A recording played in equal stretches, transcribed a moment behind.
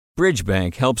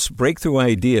Bridgebank helps breakthrough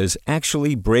ideas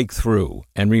actually break through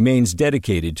and remains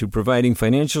dedicated to providing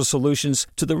financial solutions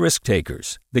to the risk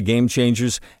takers, the game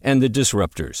changers, and the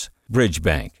disruptors.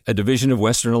 Bridgebank, a division of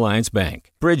Western Alliance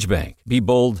Bank. Bridgebank. Be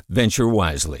bold, venture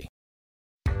wisely.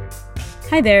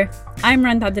 Hi there, I'm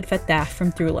Rand Abdel-Fattah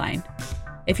from Throughline.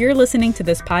 If you're listening to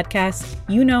this podcast,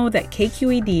 you know that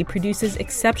KQED produces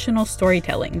exceptional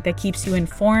storytelling that keeps you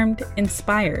informed,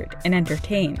 inspired, and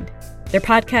entertained. Their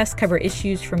podcasts cover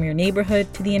issues from your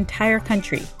neighborhood to the entire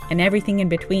country and everything in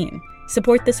between.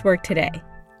 Support this work today.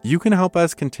 You can help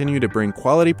us continue to bring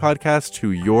quality podcasts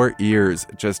to your ears.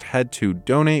 Just head to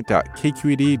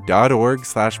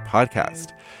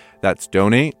donate.kqed.org/podcast. That's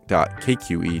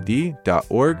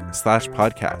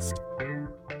donate.kqed.org/podcast.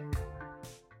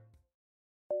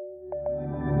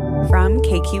 From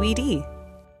KQED.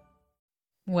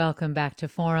 Welcome back to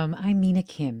Forum. I'm Mina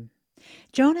Kim.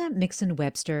 Jonah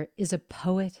Mixon-Webster is a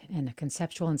poet and a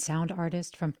conceptual and sound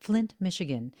artist from Flint,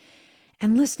 Michigan.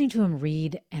 And listening to him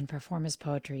read and perform his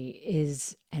poetry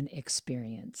is an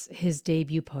experience. His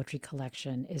debut poetry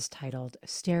collection is titled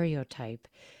Stereotype.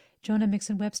 Jonah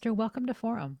Mixon-Webster, welcome to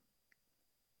Forum.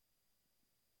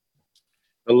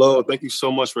 Hello, thank you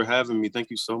so much for having me. Thank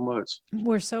you so much.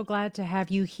 We're so glad to have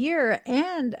you here.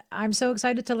 And I'm so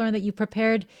excited to learn that you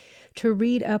prepared to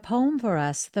read a poem for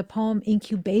us, the poem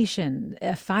Incubation,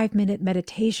 a 5-minute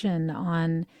meditation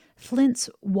on Flint's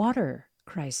water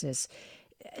crisis.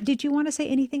 Did you want to say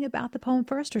anything about the poem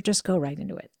first or just go right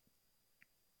into it?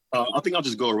 I think I'll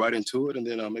just go right into it and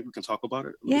then maybe we can talk about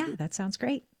it. Yeah, that sounds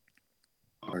great.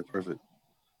 All right, perfect.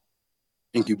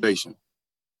 Incubation.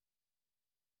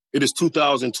 It is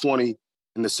 2020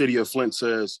 and the City of Flint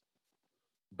says,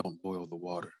 don't boil the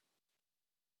water.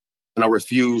 And I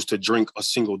refuse to drink a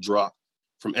single drop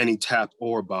from any tap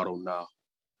or bottle now.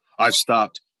 I've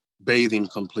stopped bathing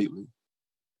completely,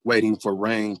 waiting for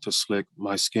rain to slick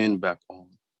my skin back on.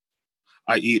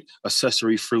 I eat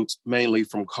accessory fruits mainly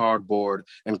from cardboard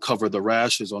and cover the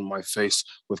rashes on my face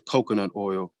with coconut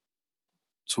oil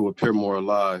to appear more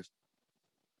alive.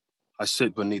 I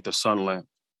sit beneath a sun lamp,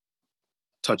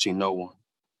 touching no one.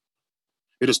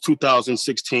 It is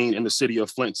 2016 and the City of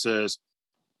Flint says,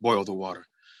 boil the water.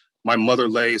 My mother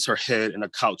lays her head in a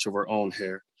couch of her own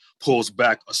hair, pulls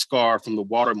back a scar from the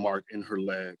watermark in her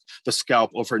leg, the scalp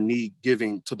of her knee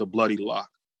giving to the bloody lock.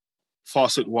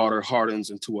 Faucet water hardens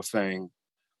into a fang,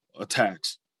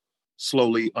 attacks,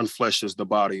 slowly unfleshes the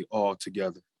body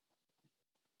altogether.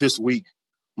 This week,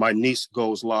 my niece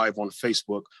goes live on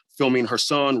Facebook, filming her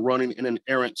son running in an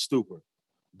errant stupor,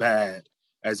 bad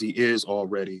as he is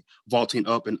already, vaulting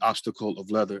up an obstacle of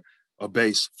leather, a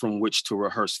base from which to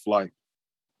rehearse flight.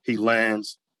 He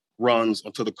lands, runs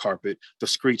onto the carpet, the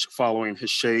screech following his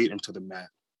shade into the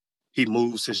mat. He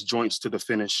moves his joints to the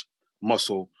finish,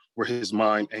 muscle where his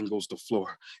mind angles the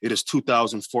floor. It is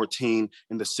 2014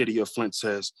 and the City of Flint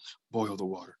says, boil the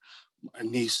water. My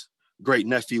niece, great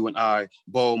nephew and I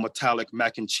boil metallic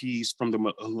mac and cheese from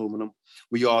the aluminum.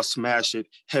 We all smash it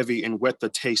heavy and wet the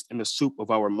taste in the soup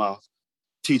of our mouth.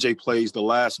 TJ plays the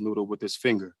last noodle with his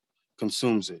finger,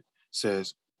 consumes it,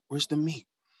 says, where's the meat?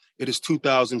 It is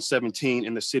 2017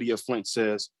 and the City of Flint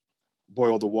says,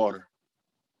 boil the water.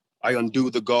 I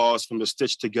undo the gauze from the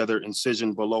stitched together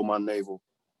incision below my navel.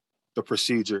 The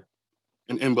procedure,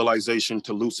 an embolization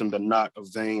to loosen the knot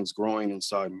of veins growing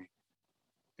inside me.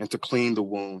 And to clean the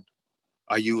wound,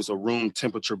 I use a room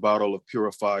temperature bottle of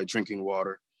purified drinking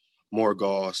water, more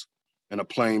gauze, and a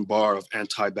plain bar of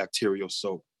antibacterial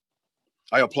soap.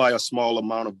 I apply a small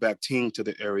amount of Bactine to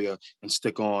the area and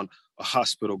stick on a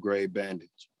hospital-grade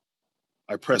bandage.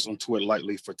 I press onto it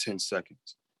lightly for 10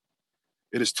 seconds.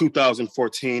 It is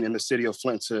 2014 and the City of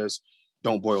Flint says,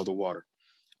 don't boil the water.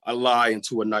 I lie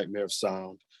into a nightmare of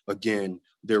sound. Again,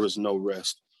 there is no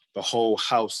rest. The whole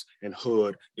house and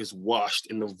hood is washed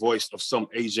in the voice of some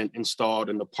agent installed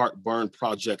in the park burn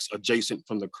projects adjacent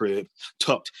from the crib,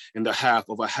 tucked in the half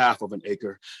of an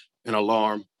acre. An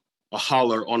alarm, a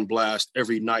holler on blast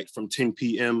every night from 10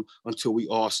 p.m. until we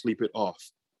all sleep it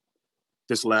off.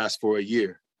 This lasts for a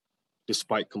year,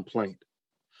 despite complaint.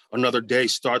 Another day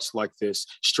starts like this,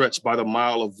 stretched by the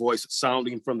mile of voice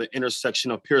sounding from the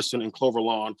intersection of Pearson and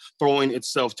Cloverlawn, throwing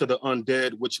itself to the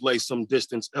undead which lay some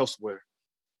distance elsewhere.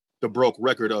 The broke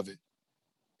record of it,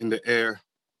 in the air,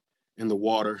 in the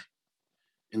water,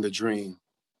 in the dream.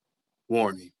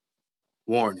 Warning,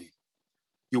 warning.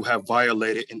 You have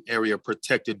violated an area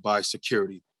protected by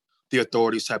security. The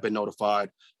authorities have been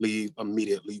notified. Leave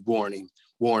immediately. Warning,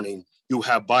 Warning, you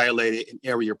have violated an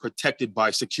area protected by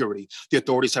security. The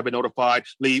authorities have been notified.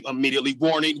 Leave immediately.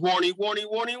 Warning, warning, warning,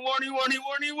 warning, warning, warning,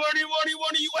 warning, warning, warning,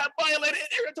 warning. You have violated an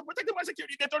area protected by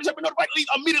security. The authorities have been notified. Leave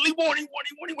immediately. Warning,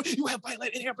 warning, warning, warning. You have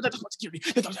violated an area protected by security.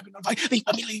 The authorities have been notified. Leave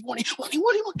immediately. Warning, warning,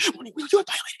 warning, warning, warning. You have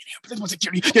violated an area protected by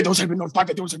security. The authorities have been notified.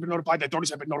 The authorities have been notified. The authorities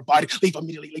have been notified. Leave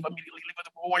immediately. Leave immediately. Leave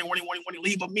warning, warning, warning, warning.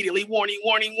 Leave immediately. Warning,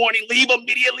 warning, warning. Leave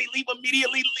immediately. Leave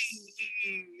immediately. Leave.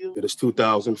 It is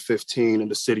 2015, and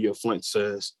the city of Flint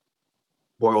says,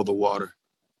 boil the water.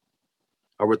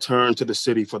 I returned to the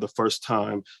city for the first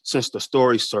time since the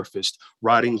story surfaced.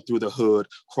 Riding through the hood,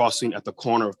 crossing at the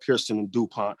corner of Pearson and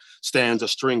DuPont, stands a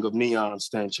string of neon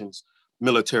stanchions,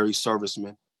 military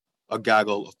servicemen, a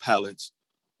gaggle of pallets,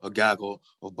 a gaggle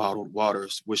of bottled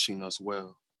waters wishing us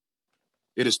well.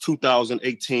 It is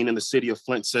 2018, and the city of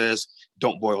Flint says,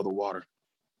 don't boil the water.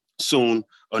 Soon,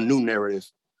 a new narrative.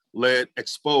 Lead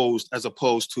exposed as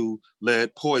opposed to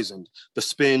lead poisoned. The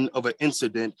spin of an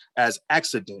incident as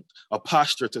accident. A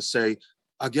posture to say,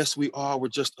 I guess we all were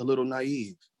just a little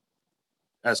naive.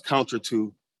 As counter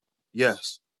to,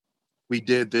 yes, we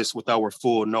did this with our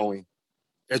full knowing.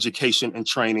 Education and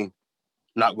training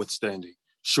notwithstanding.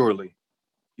 Surely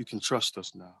you can trust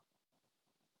us now.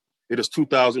 It is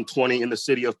 2020, and the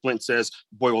city of Flint says,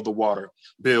 boil the water.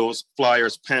 Bills,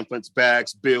 flyers, pamphlets,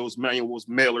 bags, bills, manuals,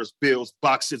 mailers, bills,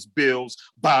 boxes, bills,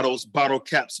 bottles, bottle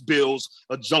caps, bills,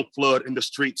 a junk flood in the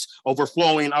streets,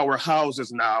 overflowing our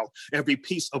houses now. Every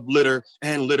piece of litter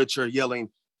and literature yelling,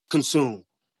 consume,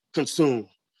 consume.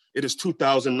 It is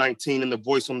 2019, and the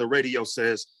voice on the radio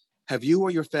says, have you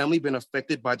or your family been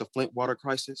affected by the Flint water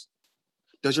crisis?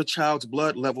 Does your child's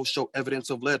blood level show evidence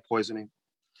of lead poisoning?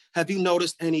 Have you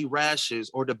noticed any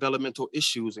rashes or developmental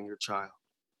issues in your child?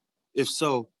 If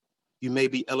so, you may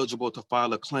be eligible to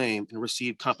file a claim and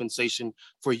receive compensation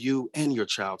for you and your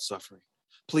child's suffering.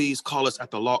 Please call us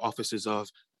at the law offices of,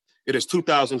 it is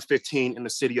 2015, and the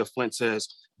city of Flint says,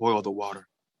 boil the water.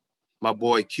 My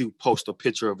boy Q posts a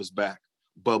picture of his back,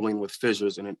 bubbling with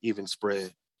fissures in an even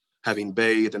spread, having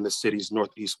bathed in the city's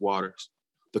northeast waters.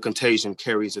 The contagion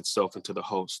carries itself into the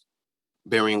host,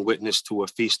 bearing witness to a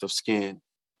feast of skin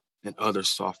and other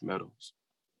soft metals.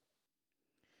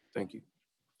 Thank you.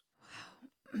 Wow.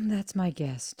 That's my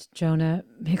guest, Jonah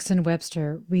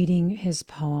Mixon-Webster, reading his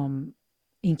poem,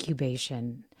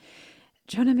 Incubation.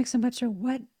 Jonah Mixon-Webster,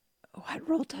 what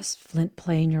role does Flint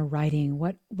play in your writing?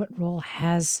 What role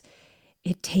has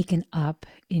it taken up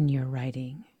in your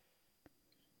writing?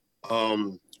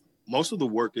 Most of the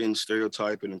work in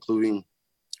stereotype and including,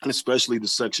 and especially the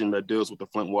section that deals with the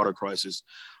Flint water crisis,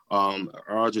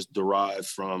 are just derived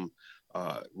from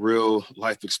real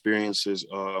life experiences.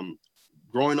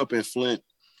 Growing up in Flint,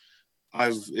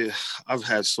 I've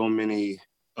had so many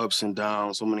ups and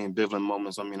downs, so many ambivalent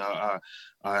moments. I mean,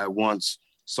 I once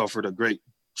suffered a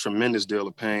tremendous deal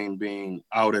of pain being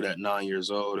outed at 9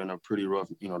 years old in a pretty rough,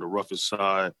 the roughest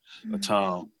side of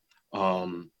town.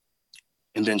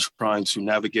 And then trying to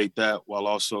navigate that while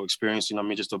also experiencing,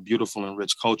 just a beautiful and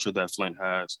rich culture that Flint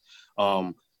has.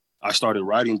 I started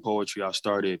writing poetry. I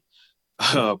started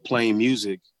playing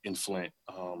music in Flint.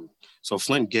 So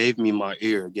Flint gave me my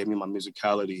ear, gave me my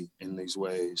musicality in these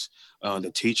ways,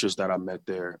 the teachers that I met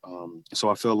there. So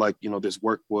I feel like, this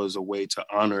work was a way to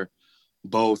honor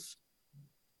both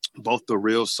the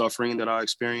real suffering that I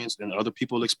experienced and other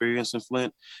people experienced in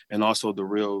Flint, and also the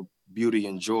real beauty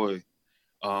and joy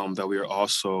that we are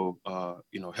also,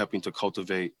 helping to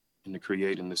cultivate and to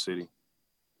create in the city.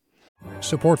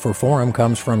 Support for Forum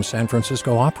comes from San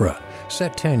Francisco Opera.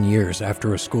 Set 10 years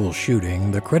after a school shooting,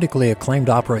 the critically acclaimed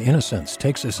opera Innocence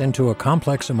takes us into a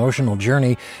complex emotional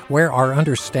journey where our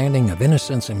understanding of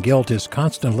innocence and guilt is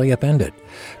constantly upended.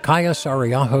 Kaya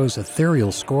Sariaho's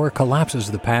ethereal score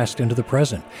collapses the past into the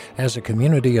present as a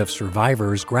community of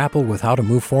survivors grapple with how to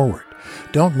move forward.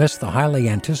 Don't miss the highly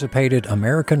anticipated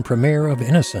American premiere of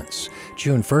Innocence,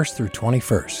 June 1st through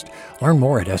 21st. Learn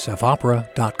more at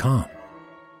sfopera.com.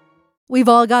 We've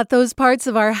all got those parts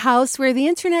of our house where the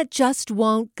internet just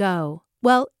won't go.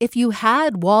 Well, if you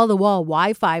had wall-to-wall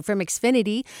Wi-Fi from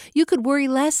Xfinity, you could worry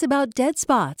less about dead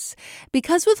spots.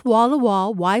 Because with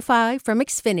wall-to-wall Wi-Fi from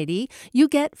Xfinity, you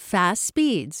get fast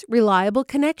speeds, reliable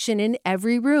connection in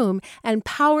every room, and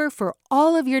power for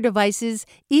all of your devices,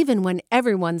 even when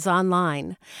everyone's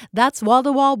online. That's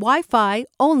wall-to-wall Wi-Fi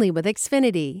only with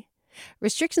Xfinity.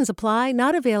 Restrictions apply,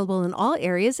 not available in all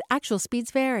areas. Actual speeds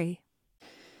vary.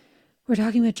 We're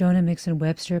talking with Jonah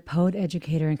Mixon-Webster, poet,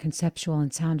 educator, and conceptual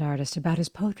and sound artist, about his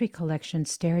poetry collection,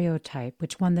 Stereotype,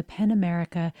 which won the PEN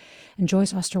America and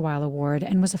Joyce Osterweil Award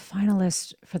and was a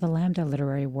finalist for the Lambda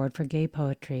Literary Award for gay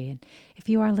poetry. And if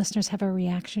you, our listeners, have a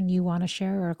reaction you want to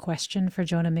share or a question for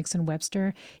Jonah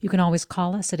Mixon-Webster, you can always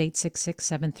call us at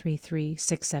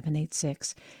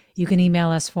 866-733-6786. You can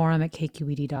email us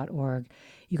forum@kqed.org.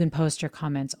 You can post your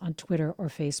comments on Twitter or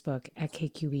Facebook at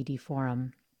KQED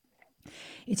Forum.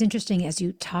 It's interesting as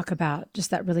you talk about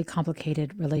just that really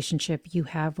complicated relationship you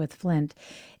have with Flint.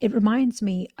 It reminds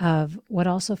me of what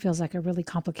also feels like a really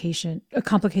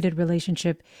complicated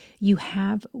relationship you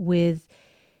have with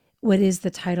what is the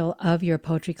title of your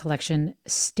poetry collection,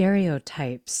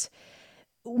 Stereotypes.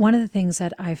 One of the things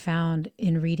that I found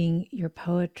in reading your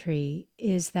poetry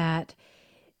is that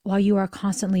while you are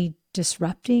constantly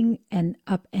disrupting and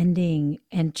upending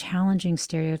and challenging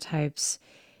stereotypes,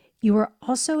 you are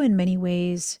also in many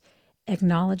ways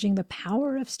acknowledging the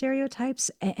power of stereotypes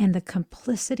and the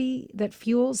complicity that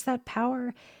fuels that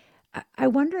power. I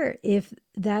wonder if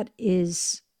that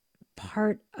is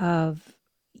part of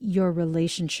your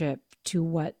relationship to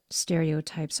what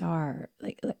stereotypes are.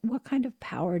 Like what kind of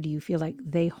power do you feel like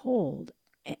they hold?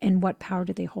 And what power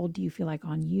do they hold, do you feel like,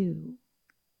 on you?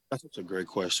 That's such a great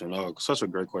question. Such a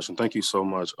great question. Thank you so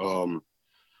much.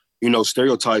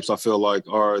 Stereotypes, I feel like,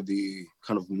 are the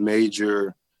kind of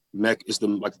major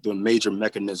the major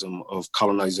mechanism of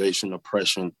colonization,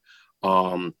 oppression.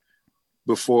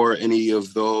 Before any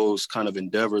of those kind of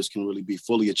endeavors can really be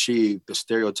fully achieved, the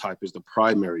stereotype is the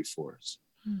primary force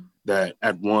that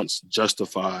at once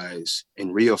justifies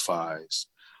and reifies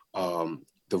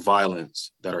the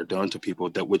violence that are done to people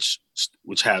that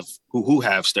who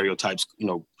have stereotypes,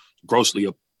 grossly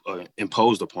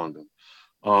imposed upon them.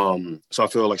 So I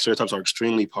feel like stereotypes are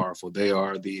extremely powerful. They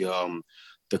are the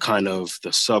kind of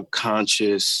the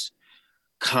subconscious,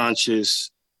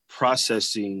 conscious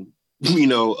processing,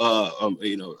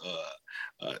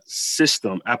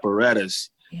 system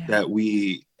apparatus that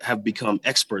we have become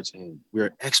experts in.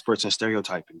 We're experts in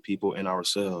stereotyping people and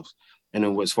ourselves. And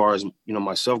then as far as,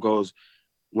 myself goes,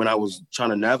 when I was trying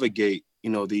to navigate,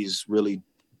 these really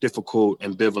difficult,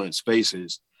 ambivalent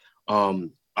spaces,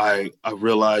 I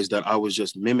realized that I was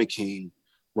just mimicking,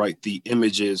 right, the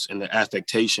images and the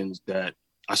affectations that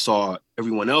I saw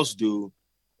everyone else do,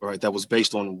 right, that was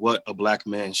based on what a Black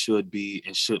man should be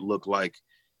and should look like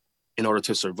in order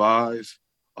to survive,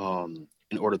 in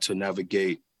order to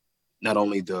navigate not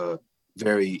only the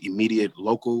very immediate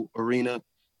local arena,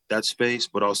 that space,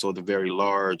 but also the very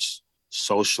large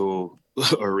social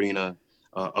arena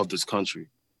of this country.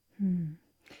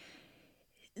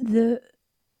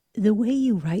 The way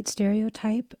you write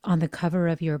stereotype on the cover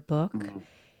of your book,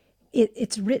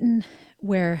 it's written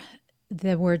where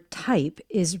the word type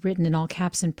is written in all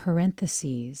caps and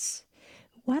parentheses.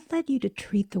 What led you to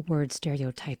treat the word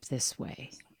stereotype this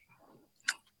way?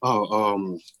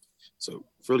 So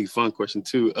really fun question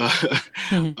too.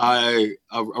 I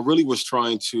really was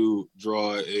trying to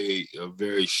draw a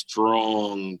very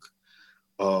strong,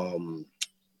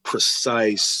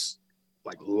 precise,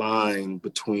 line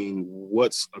between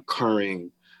what's occurring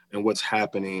and what's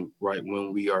happening, right,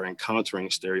 when we are encountering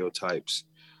stereotypes.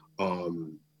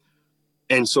 And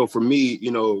so for me,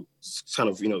 kind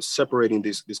of, separating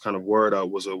this kind of word out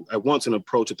was at once an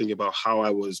approach to thinking about how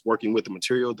I was working with the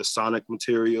material, the sonic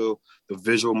material, the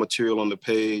visual material on the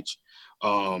page,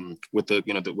 with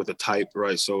the type,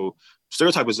 right? So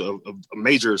stereotype is a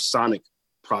major sonic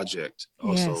project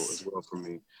also as well for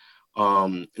me.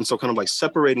 And so kind of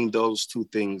separating those two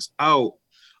things out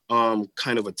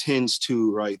kind of attends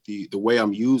to, right, the way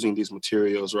I'm using these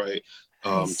materials, right,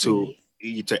 to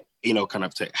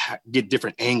get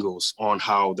different angles on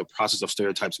how the process of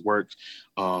stereotypes work,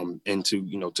 and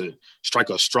to strike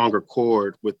a stronger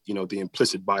chord with, the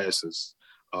implicit biases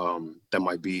that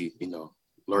might be,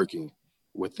 lurking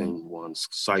within one's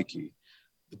psyche.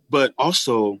 But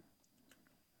also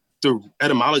the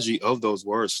etymology of those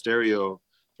words, stereo,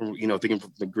 thinking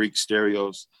from the Greek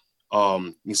stereos,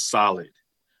 means solid,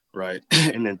 right?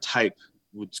 And then type,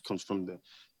 which comes from the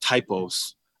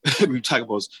typos,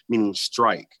 typos meaning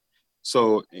strike.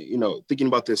 So, thinking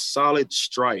about this solid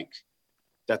strike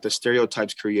that the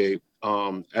stereotypes create,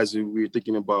 as we're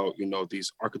thinking about,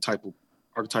 these archetypal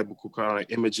kind of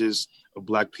images of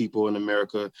Black people in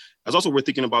America, as also we're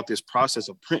thinking about this process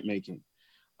of printmaking,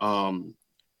 and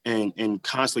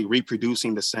constantly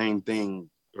reproducing the same thing,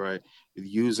 right?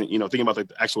 Using, thinking about the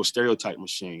actual stereotype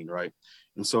machine, right?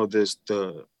 And so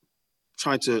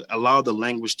trying to allow the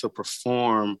language to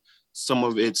perform some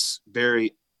of its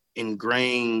very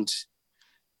ingrained,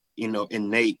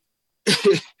 innate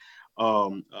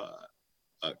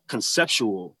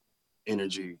conceptual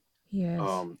energy. Yes.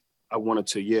 I wanted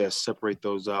to, separate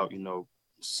those out,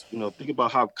 think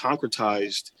about how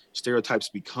concretized stereotypes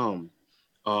become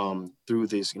through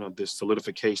this, this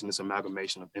solidification, this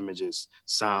amalgamation of images,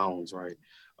 sounds, right?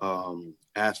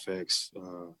 Affects,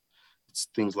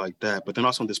 things like that. But then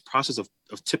also in this process of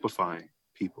typifying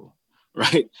people,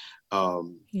 right? How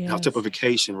Yes.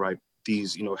 typification, right?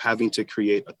 These, having to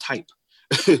create a type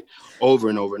over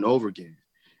and over and over again,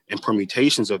 and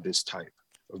permutations of this type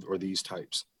or these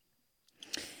types.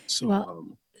 So,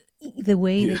 Well, the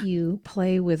way that you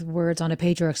play with words on a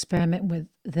page or experiment with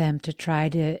them to try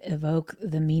to evoke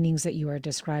the meanings that you are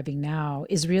describing now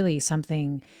is really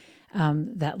something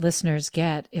that listeners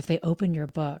get if they open your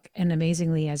book. And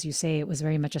amazingly, as you say, it was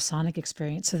very much a sonic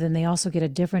experience. So then they also get a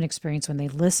different experience when they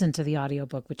listen to the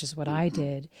audiobook, which is what I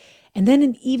did. And then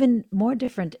an even more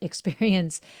different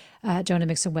experience, Jonah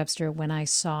Mixon-Webster, when I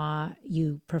saw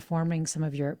you performing some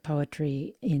of your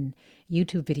poetry in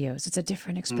YouTube videos. It's a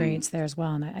different experience there as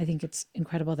well. And I think it's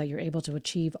incredible that you're able to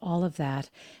achieve all of that.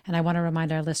 And I want to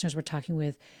remind our listeners, we're talking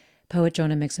with poet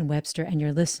Jonah Mixon-Webster, and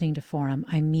you're listening to Forum.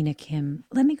 I'm Mina Kim.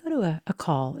 Let me go to a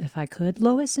call, if I could.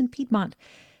 Lois in Piedmont,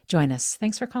 join us.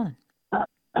 Thanks for calling.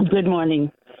 Good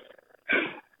morning.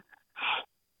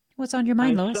 What's on your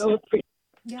mind, Lois?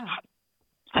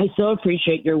 I so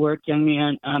appreciate your work, young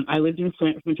man. I lived in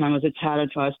Flint from the time I was a child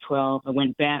until I was 12. I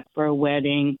went back for a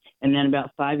wedding, and then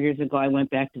about 5 years ago, I went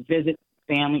back to visit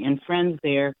family and friends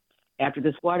there after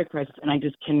this water crisis, and I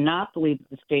just cannot believe that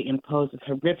the state imposed this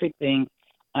horrific thing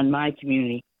on my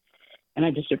community. And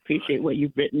I just appreciate what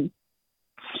you've written.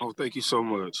 Oh, thank you so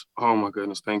much. Oh, my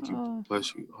goodness. Thank you. Oh.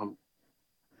 Bless you.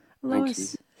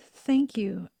 Lois, thank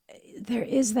you. There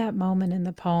is that moment in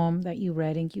the poem that you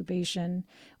read, Incubation,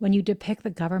 when you depict the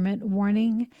government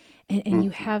warning and you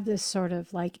have this sort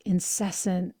of like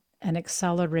incessant and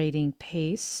accelerating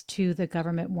pace to the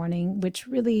government warning, which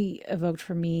really evoked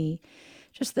for me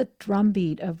just the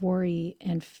drumbeat of worry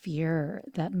and fear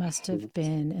that must have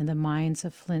been in the minds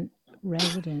of Flint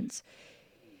residents.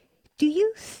 Do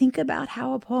you think about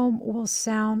how a poem will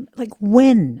sound? Like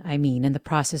when, in the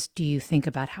process, do you think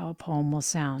about how a poem will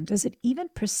sound? Does it even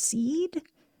precede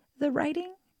the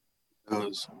writing?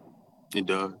 It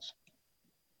does.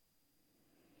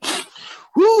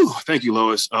 Woo! Thank you,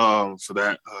 Lois, for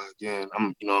that. Again,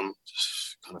 I'm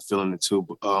just kind of feeling it too.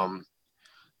 But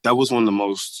that was one of the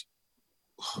most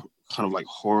kind of like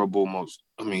horrible,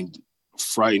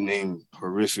 frightening,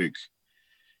 horrific,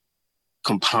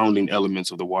 compounding elements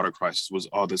of the water crisis was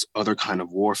all this other kind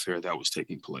of warfare that was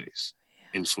taking place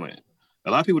in Flint.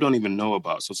 A lot of people don't even know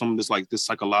about. So some of this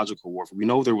psychological warfare, we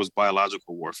know there was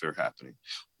biological warfare happening.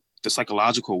 The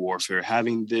psychological warfare,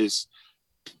 having this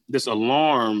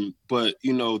alarm, but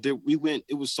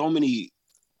it was so many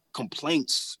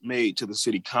complaints made to the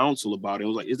city council about it. It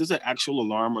was like, is this an actual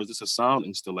alarm or is this a sound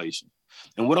installation?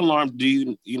 And what alarm do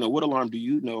you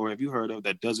know or have you heard of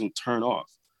that doesn't turn off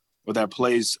or that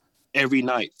plays every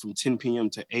night from 10 p.m.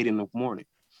 to 8 in the morning?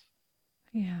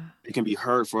 Yeah. It can be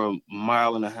heard for a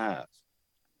mile and a half.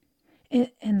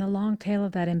 And the long tail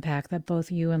of that impact that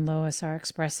both you and Lois are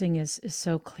expressing is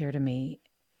so clear to me.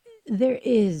 There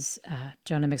is,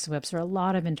 Jonah Mixon-Webster, a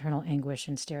lot of internal anguish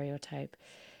and stereotype.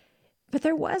 But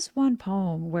there was one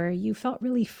poem where you felt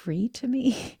really free to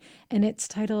me, and it's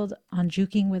titled On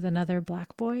Juking with Another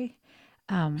Black Boy.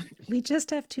 We just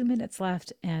have 2 minutes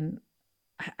left, and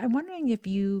I'm wondering if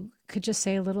you could just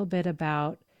say a little bit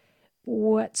about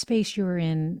what space you were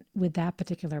in with that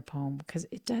particular poem, because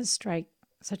it does strike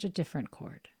such a different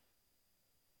chord.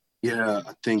 Yeah,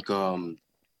 I think,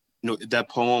 that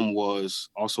poem was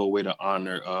also a way to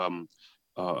honor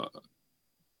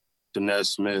Dinesh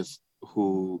Smith,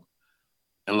 who,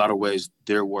 in a lot of ways,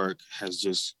 their work has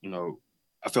just,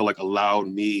 I feel like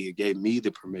gave me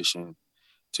the permission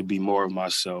to be more of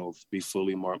myself, be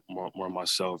fully more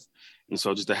myself. And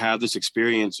so just to have this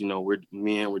experience,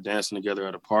 we're dancing together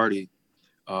at a party.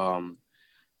 And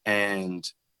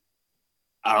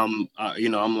I'm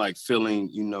like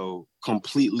feeling,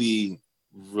 completely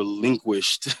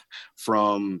relinquished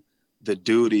from the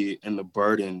duty and the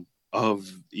burden of,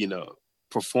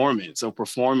 performing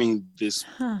this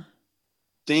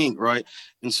thing, right?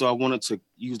 And so I wanted to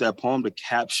use that poem to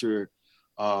capture,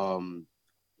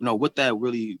 what that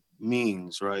really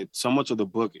means, right? So much of the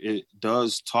book, it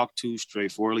does talk to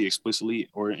straightforwardly, explicitly,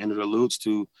 and it alludes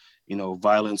to,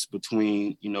 violence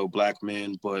between, Black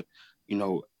men, but,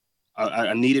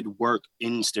 I needed work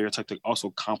in stereotype to also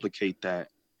complicate that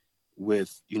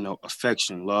with,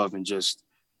 affection, love, and just,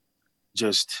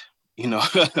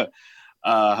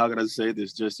 how can I say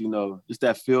this? Just, just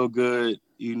that feel good,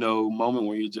 moment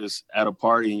when you're just at a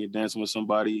party and you're dancing with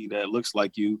somebody that looks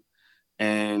like you,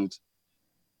 and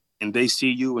they see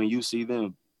you and you see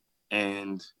them.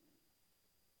 And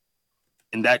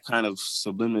that kind of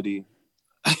sublimity,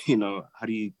 how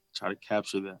do you try to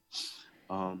capture that?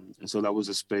 And so that was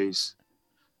a space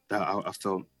that I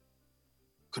felt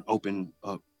could open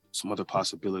up some other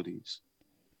possibilities.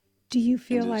 Do you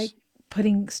feel like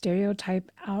putting stereotype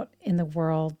out in the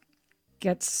world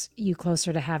gets you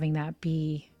closer to having that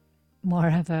be more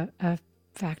of a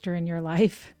factor in your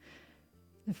life?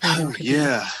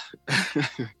 Yeah.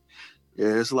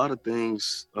 Yeah, it's a lot of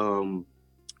things.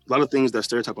 That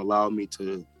stereotype allowed me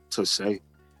to say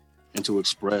and to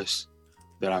express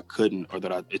that I couldn't, or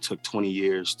that it took 20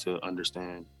 years to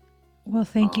understand. Well,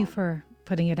 thank you for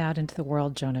putting it out into the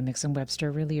world, Jonah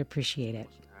Mixon-Webster. Really appreciate it.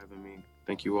 Thank you for having me.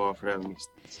 Thank you all for having me.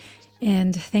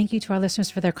 And thank you to our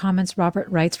listeners for their comments. Robert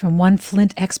writes, from one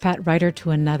Flint expat writer to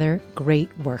another,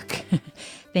 great work.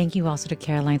 Thank you also to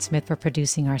Caroline Smith for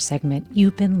producing our segment.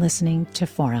 You've been listening to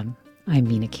Forum. I'm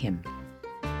Mina Kim.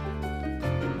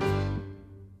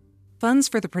 Funds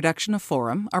for the production of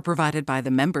Forum are provided by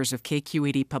the members of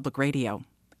KQED Public Radio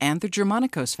and the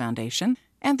Germanicos Foundation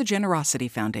and the Generosity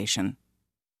Foundation.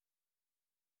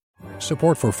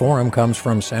 Support for Forum comes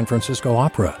from San Francisco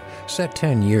Opera. Set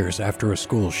 10 years after a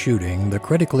school shooting, the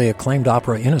critically acclaimed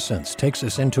opera Innocence takes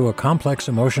us into a complex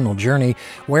emotional journey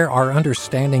where our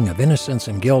understanding of innocence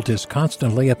and guilt is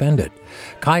constantly upended.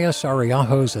 Kaya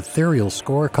Sariaho's ethereal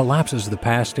score collapses the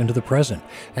past into the present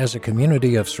as a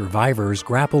community of survivors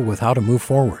grapple with how to move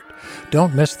forward.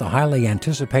 Don't miss the highly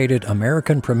anticipated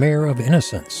American premiere of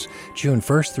Innocence, June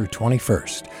 1st through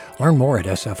 21st. Learn more at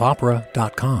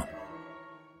sfopera.com.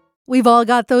 We've all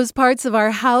got those parts of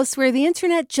our house where the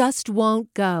internet just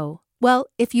won't go. Well,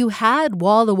 if you had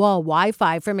wall-to-wall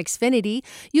Wi-Fi from Xfinity,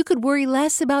 you could worry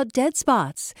less about dead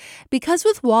spots. Because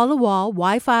with wall-to-wall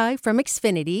Wi-Fi from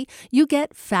Xfinity, you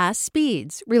get fast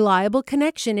speeds, reliable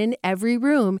connection in every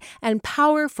room, and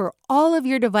power for all of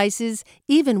your devices,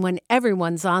 even when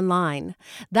everyone's online.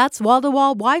 That's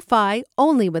wall-to-wall Wi-Fi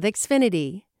only with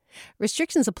Xfinity.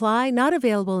 Restrictions apply, not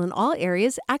available in all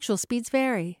areas. Actual speeds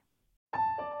vary.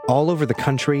 All over the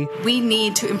country, we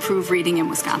need to improve reading in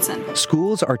Wisconsin.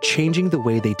 Schools are changing the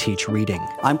way they teach reading.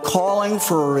 I'm calling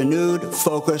for a renewed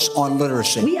focus on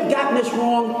literacy. We have gotten this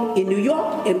wrong in New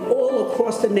York and all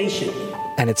across the nation.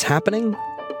 And it's happening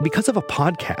because of a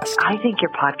podcast. I think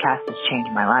your podcast has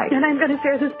changed my life. And I'm going to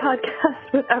share this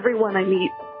podcast with everyone I meet.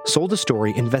 Sold a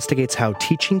Story investigates how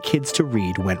teaching kids to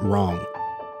read went wrong.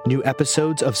 New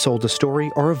episodes of Sold a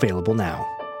Story are available now.